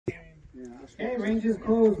Okay, range is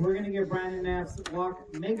closed. We're going to get Brandon F's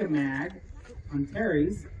LOC Mega Magg on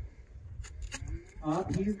Antares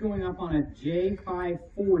up. He's going up on a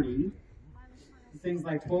J540. This thing's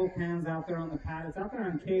like 12 pounds out there on the pad. It's out there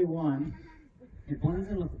on K1. It blends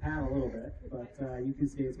in with the pad a little bit, but you can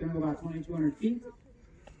see it's going to go about 2,200 feet.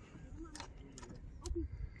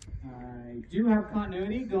 I do have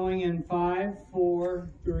continuity going in 5, 4,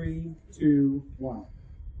 3, 2, 1.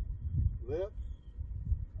 Lift.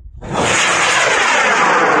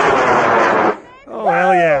 Oh,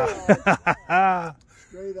 hell yeah.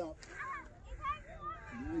 Straight up.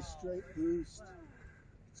 Nice straight boost.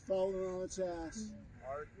 It's falling on its ass.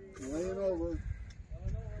 Laying over.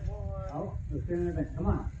 Oh, let's get an event. Come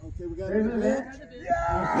on. Okay, we got There's an an event. event.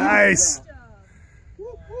 Nice.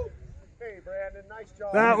 Whoop, whoop. Hey, Brandon, nice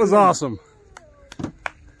job. That was awesome.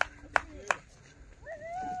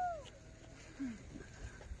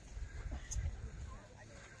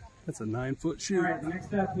 That's a 9-foot shoot. All right,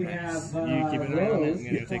 next up we have You keep an eye on it. I'm Rose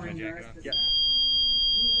going to take my performing jacket off. their-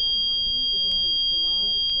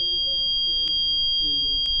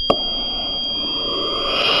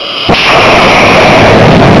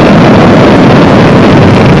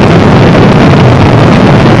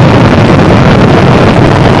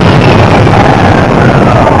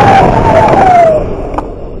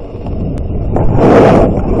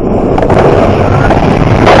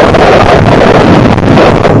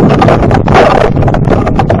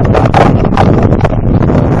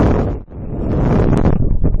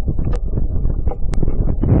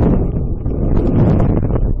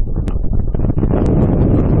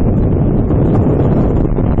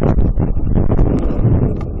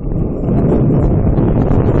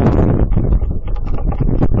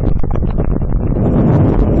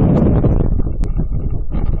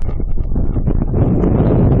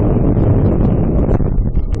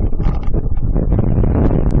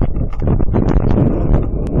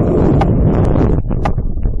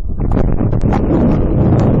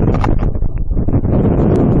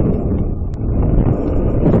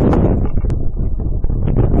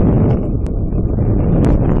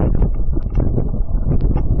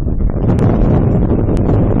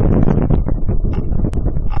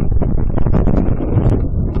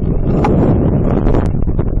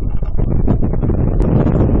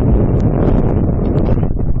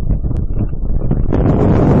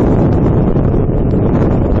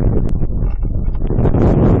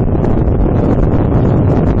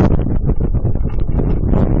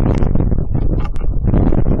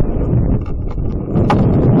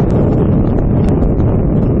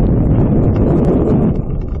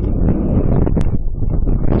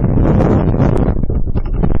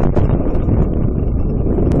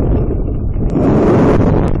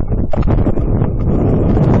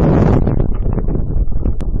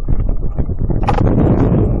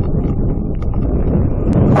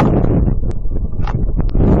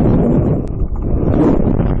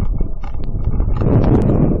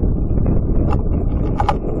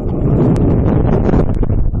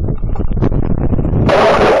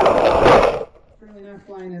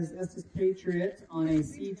 Flying is Estes Patriot on a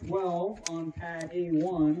C12 on pad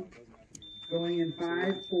A1, going in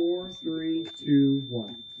 5, 4, 3, 2,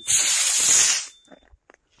 1.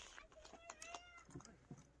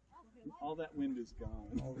 All that wind is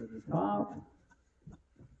gone. Over the top.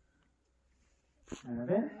 And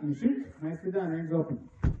event, and shoot. Nicely done. Range open.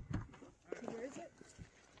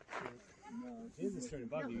 His is straight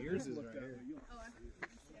above you. Yours is right here.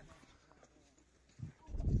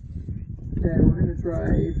 Okay, we're going to try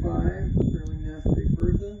A5, Sterling Nest Big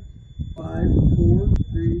Bertha. 5, 4,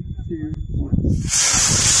 3, 2,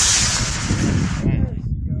 1.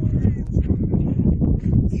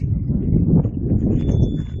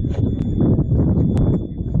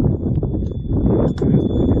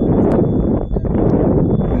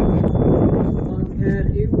 On pad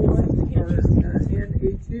A1 and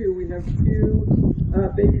A2, we have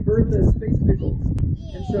 2 Baby Bertha Space Pickles.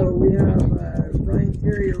 And so we have Ryan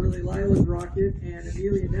Terry, really Lila's rocket, and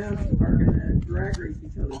Amelia Neff are going to drag race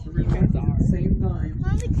each other. So we're going to at the same time.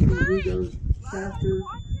 See who goes faster,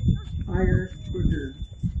 higher, quicker,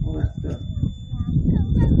 all that stuff.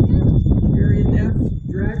 Terry and Neff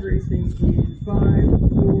drag racing in 5,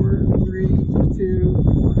 4, 3, 2,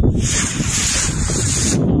 1.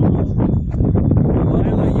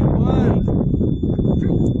 Lila, you won.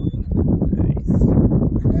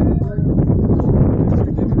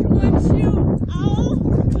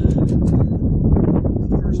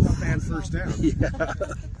 First down. Yeah.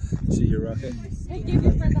 See you, Rocket. Hey, give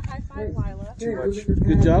your friend a high five, Lila. Too much.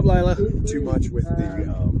 Good job, Lila. Too much with the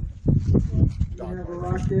We have a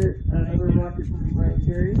rocket, another rocket from Ryan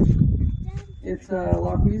Terry. It's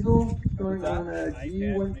LOC Weasel going on a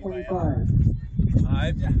G125.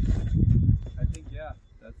 I think, yeah,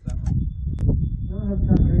 that's that one. I don't have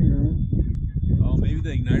continuity, right? Oh, maybe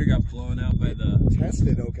the igniter got blown out by the...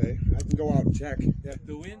 Tested, okay. I can go out and check. Yeah.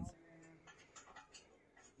 The winds?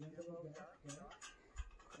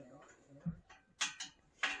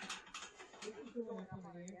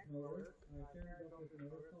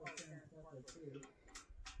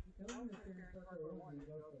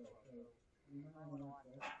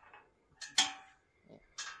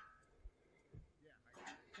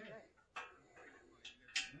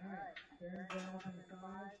 Alright, fair down on 5,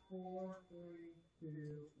 4, 3, 2,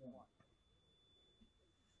 1.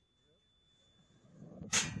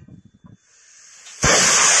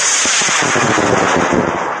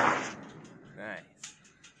 Nice.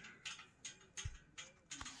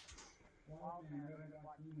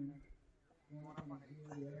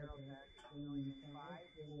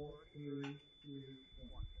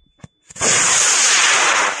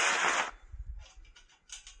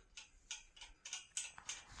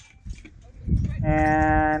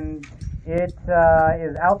 And it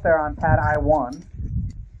is out there on pad I1.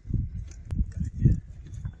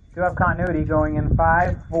 Do have continuity going in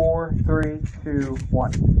 5, 4, 3, 2,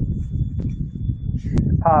 1.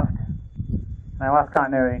 Puffed. And I lost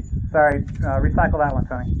continuity. Sorry, recycle that one,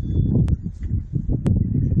 Tony.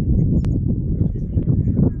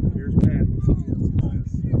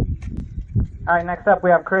 Alright, next up we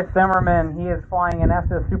have Chris Zimmerman. He is flying an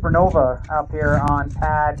Estes Supernova up here on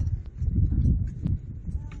pad,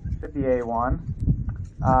 should be A1.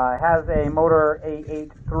 Has a motor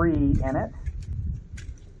A83 in it.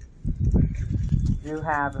 You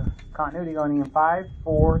have continuity going in 5,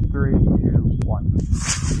 4, 3, 2, 1.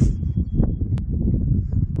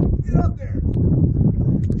 Get up there!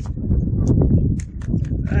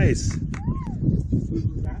 Nice.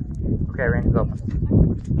 Okay, range is open.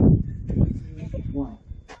 1.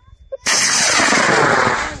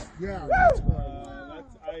 Yeah, that's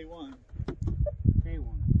I1.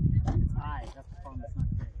 K1. I, that's the problem, it's not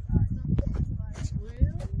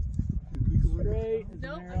Really?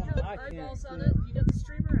 Nope, I have eyeballs on it. You got the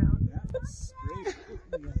streamer out. Straight.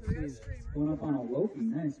 So we got a streamer. Going up on a LOC,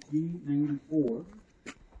 nice G94.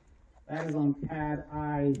 That is on pad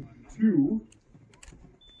I2.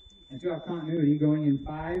 And do have continuity going in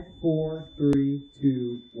 5, 4, 3,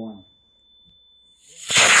 2, 1.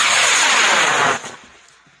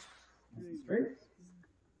 Straight.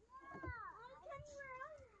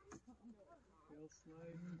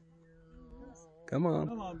 Come on.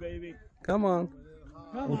 Come on, baby. Come on.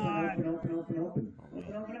 Come on. Open.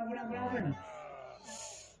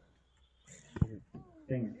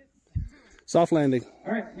 Dang it. Soft landing.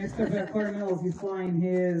 All right, next up at Claire Mills, he's flying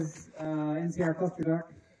his NCR cluster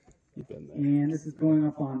duck. You've been there. And this is going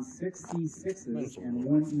up on 6 C6s and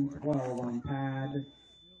 1 E12 on pad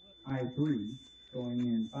I3. Going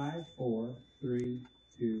in 5, 4, 3,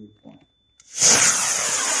 2, 1.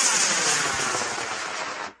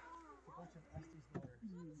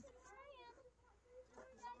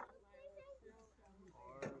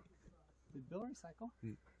 Did Bill recycle?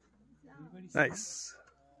 Nice.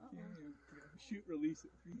 Shoot release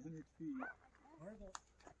at 300 feet.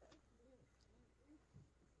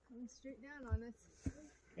 Coming straight down on us.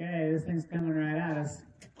 Okay, this thing's coming right at us.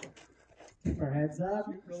 Keep our heads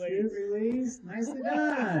up. Shoot, release. Nicely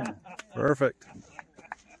done. Perfect.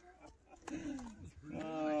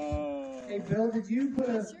 Hey, Bill, did you put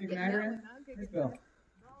a igniter in? Here's Bill.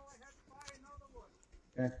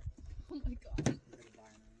 Okay. Oh my god.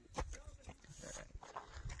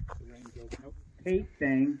 Tape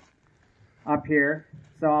thing up here.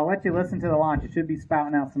 So I'll let you listen to the launch. It should be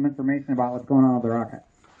spouting out some information about what's going on with the rocket.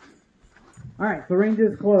 Alright, so range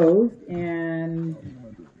is closed, and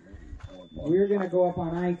we're going to go up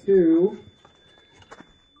on I2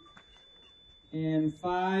 in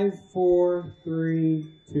 5, 4, 3,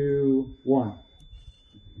 2, 1.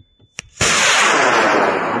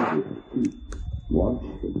 Launch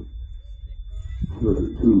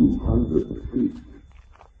 3,200 feet.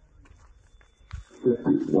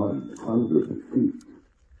 5,100 feet.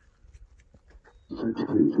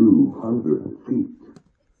 6,200 feet.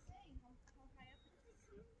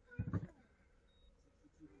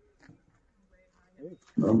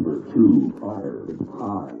 Number 2 fired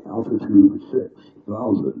high altitude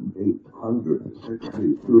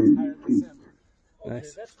 6,863 feet.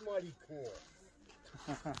 Nice. That's mighty cool.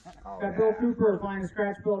 Got Bill Cooper flying a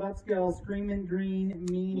scratch build upscale Screamin' Green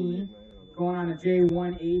Meanie going on a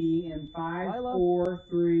J180 in 5, 4,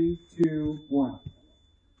 3, 2, 1.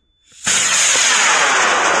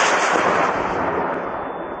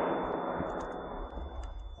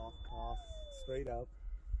 Straight up.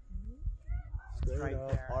 Straight Right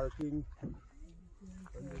up, there. arcing.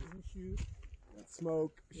 Shoot.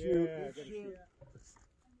 Smoke. Shoot. Shoot.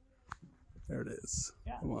 There it is.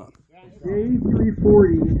 Come on.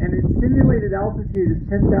 J340, and its simulated altitude is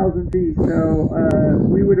 10,000 feet, so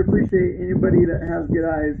we would appreciate anybody that has good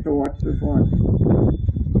eyes to watch this one.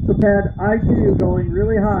 So pad I2 going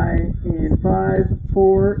really high in 5,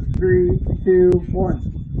 4, 3, 2, 1.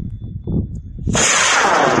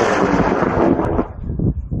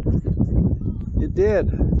 It did.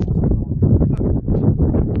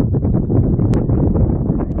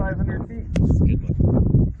 500 feet.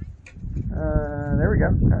 There we go.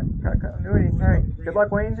 Got continuity. All right. Good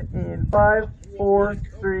luck, Wayne. In 5, 4,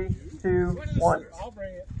 3, 2, 1. I'll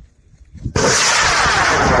bring it.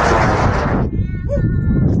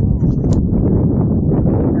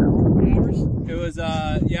 It was,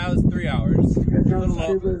 yeah, it was 3 hours. A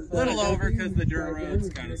little over because the dirt road's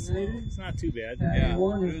kind of slow. It's not too bad. Yeah, it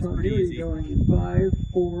was pretty easy. Going in 5,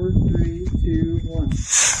 4, 3, 2, 1.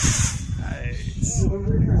 Nice.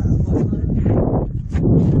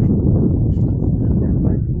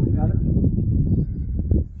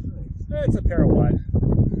 It's a pair of wide.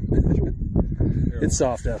 It's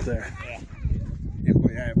soft out there. Yeah,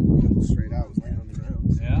 boy, I straight out was laying on the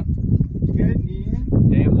ground. Yeah. Good, Ian.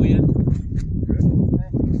 Damn wind.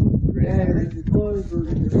 Yeah, as it closed, we're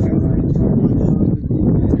going to go right on the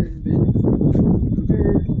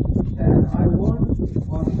and I1,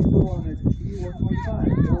 watching still on at G125,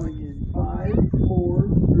 going in 5, 4,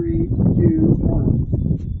 3, 2, 1.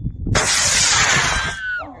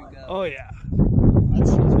 Oh yeah.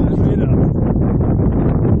 Straight up.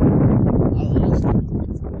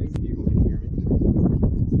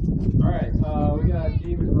 Alright, we got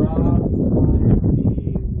David Robb on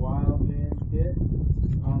the Wildman kit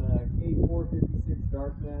on a K456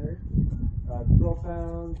 Dark Matter. 12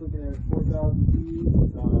 pounds, looking at 4,000 feet.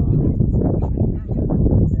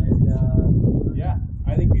 Yeah,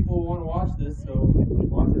 I think people will want to watch this, so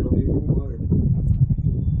watch it, it'll be really loaded.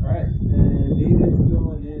 Alright, and David's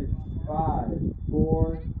going in 5,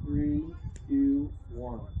 4, 3, 2,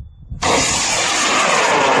 1.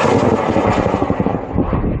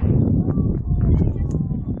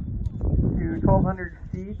 1,200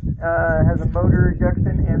 feet, has a motor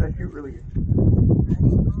ejection and a chute release.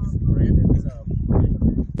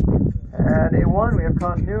 At A1, we have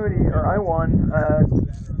continuity, or I1.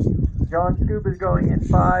 John Scoop is going in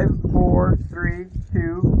 5, 4, 3,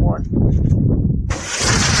 2, 1.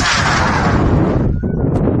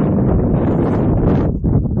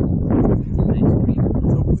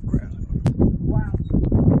 Wow.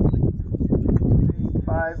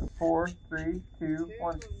 5, 4, 3, 2,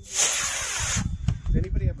 1. Does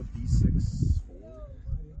anybody have a B6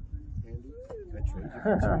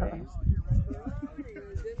 handy?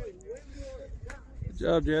 Good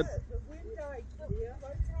job, Jed.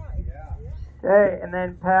 Okay, and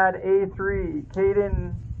then pad A3,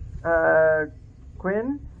 Caden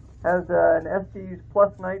Quinn has an Estes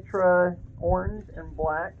Plus Nitra orange and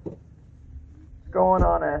black. It's going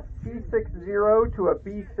on a C60 to a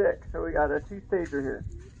B6, so we got a two-stager here.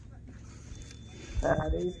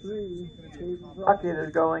 Pad A3, Rocket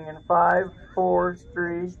is going in 5, 4,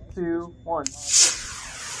 3, 2, 1.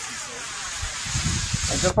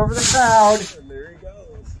 And jump over the crowd. And there he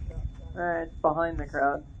goes. Alright, it's behind the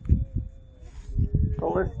crowd.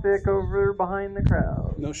 Ballistic over behind the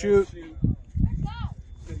crowd. No shoot.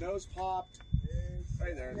 The nose popped.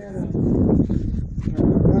 Right there.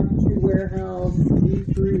 Rocketry Warehouse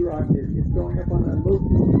E3 rocket. It's going up on a LOC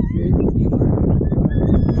J540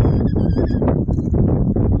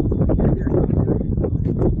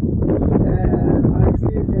 and I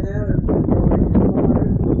see it in Antares going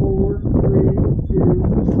 5, 4, 3, 2.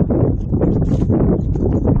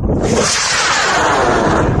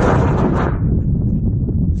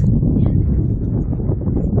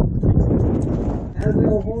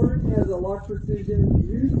 Aswell Horn has a lock precision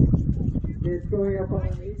use. It's going up on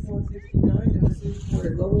an H169, and this is for a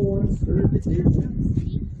level 1 certification.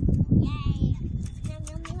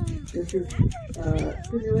 This is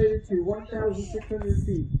simulated to 1,600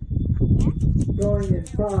 feet. Going in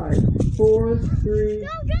 5, 4, 3,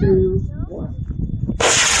 2, 1.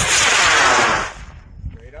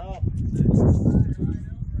 Straight up. So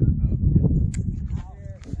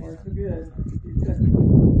far, so good.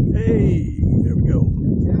 Hey, there we go.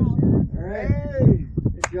 All right.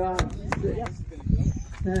 Good job. 6.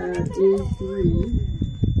 Pad A3.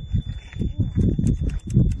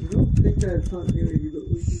 I don't think that's continuity, but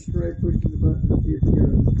we can try pushing the button and see if it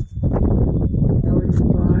goes. Going in 5,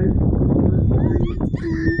 4, 3, 2,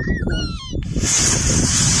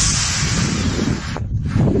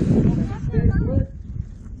 1.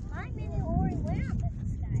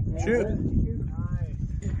 Shoot.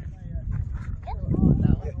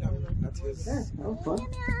 That's his. Yeah, that was fun.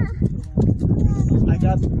 I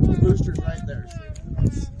got the boosters right there.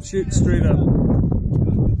 Shoot straight up.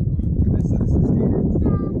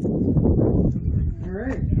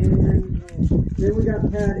 Alright, and then we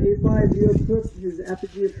got pad A5 Leo Cook, his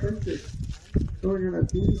apogee of sensor, going on a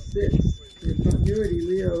B6. Your continuity,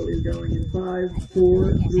 Leo is going in 5,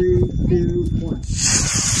 4, 3, 2, 1.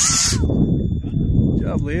 Good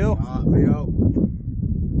job, Leo. Leo.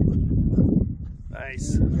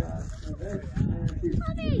 Nice.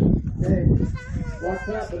 Hey, watch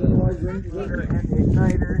that, but otherwise range is under and the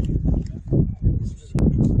igniter.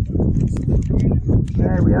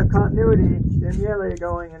 Alright, we have continuity. Daniele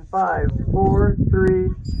going in 5, 4, 3,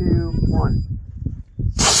 2, 1.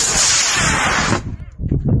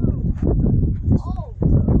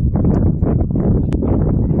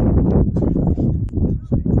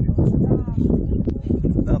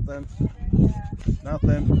 Nothing.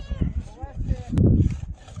 Nothing.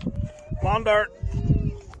 Lawn dart.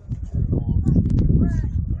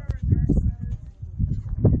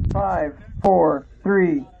 Five, 4,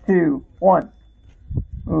 3, 2, 1.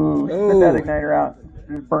 Ooh, spit that igniter out.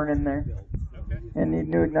 Just burn in there. And need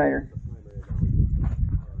new igniter.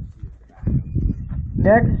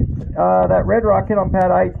 Next, that red rocket on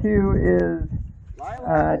pad I2 is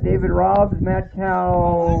David Robb's Mad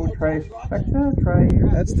Cow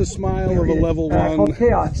trifecta? That's the smile of a level 1. Called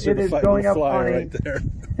Chaos. It is certified going up flyer on a right there.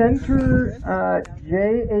 center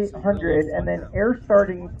J800 and then air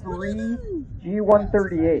starting 3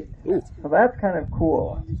 G138. Ooh. So that's kind of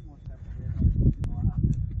cool.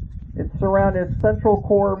 It's surrounded central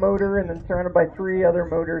core motor and then surrounded by 3 other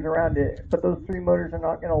motors around it. But those 3 motors are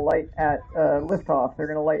not going to light at liftoff. They're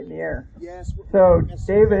going to light in the air. So,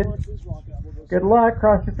 David, good luck.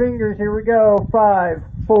 Cross your fingers. Here we go. 5,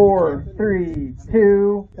 4, 3,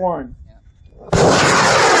 2, 1.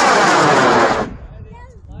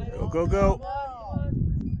 Go, go, go.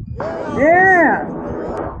 Yeah!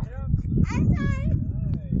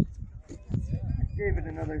 Gave it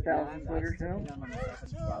another 1,000 foot or so.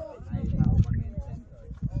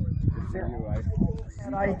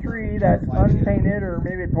 And I3, that's unpainted, or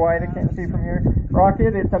maybe it's white, I can't see from here.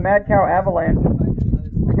 Rocket, it's a Mad Cow Avalanche.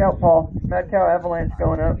 Look out, Paul. Mad Cow Avalanche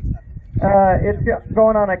going up. It's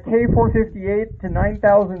going on a K458 to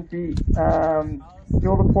 9,000 feet.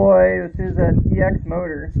 Dual deploy, this is an EX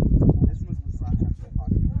motor.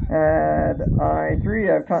 And I3,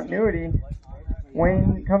 I have continuity.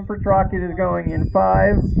 Wayne Comfort's rocket is going in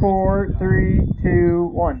 5, 4, 3, 2,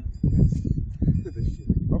 1.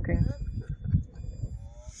 Okay.